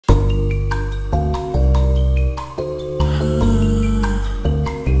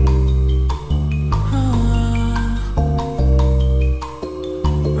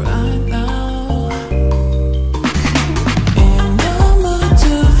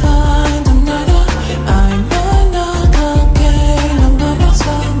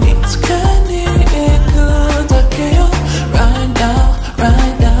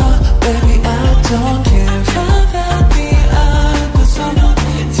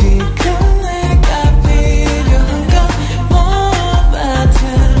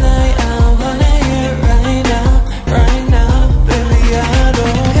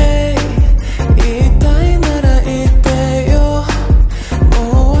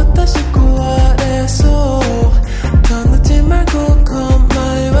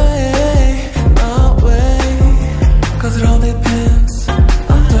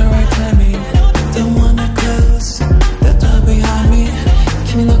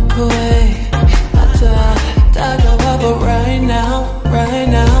walk away. 다가와, but right now,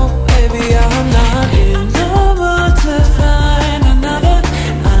 baby, I'm not in the mood to find another.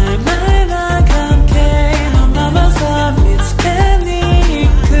 I might not come came on my myself. It's any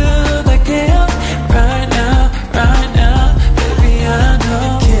good I get right now, baby, I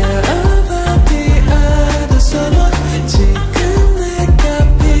don't care about the other someone. 지금 내가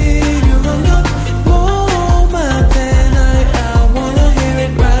필요한 건 뭐만 than I wanna hear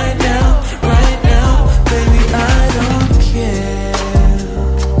it right now, baby, I don't care.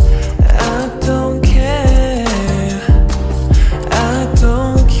 I don't care. I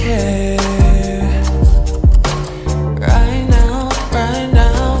don't care. Right now,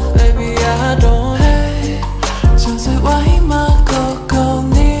 baby, I don't. Hey, 전세와 희망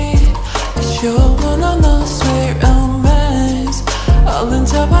고고니 쇼는 no sweet romance. 얼른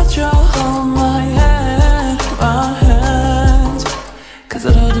잡아줘, hold my hands. Cause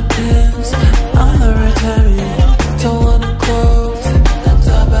it all depends on the right timing.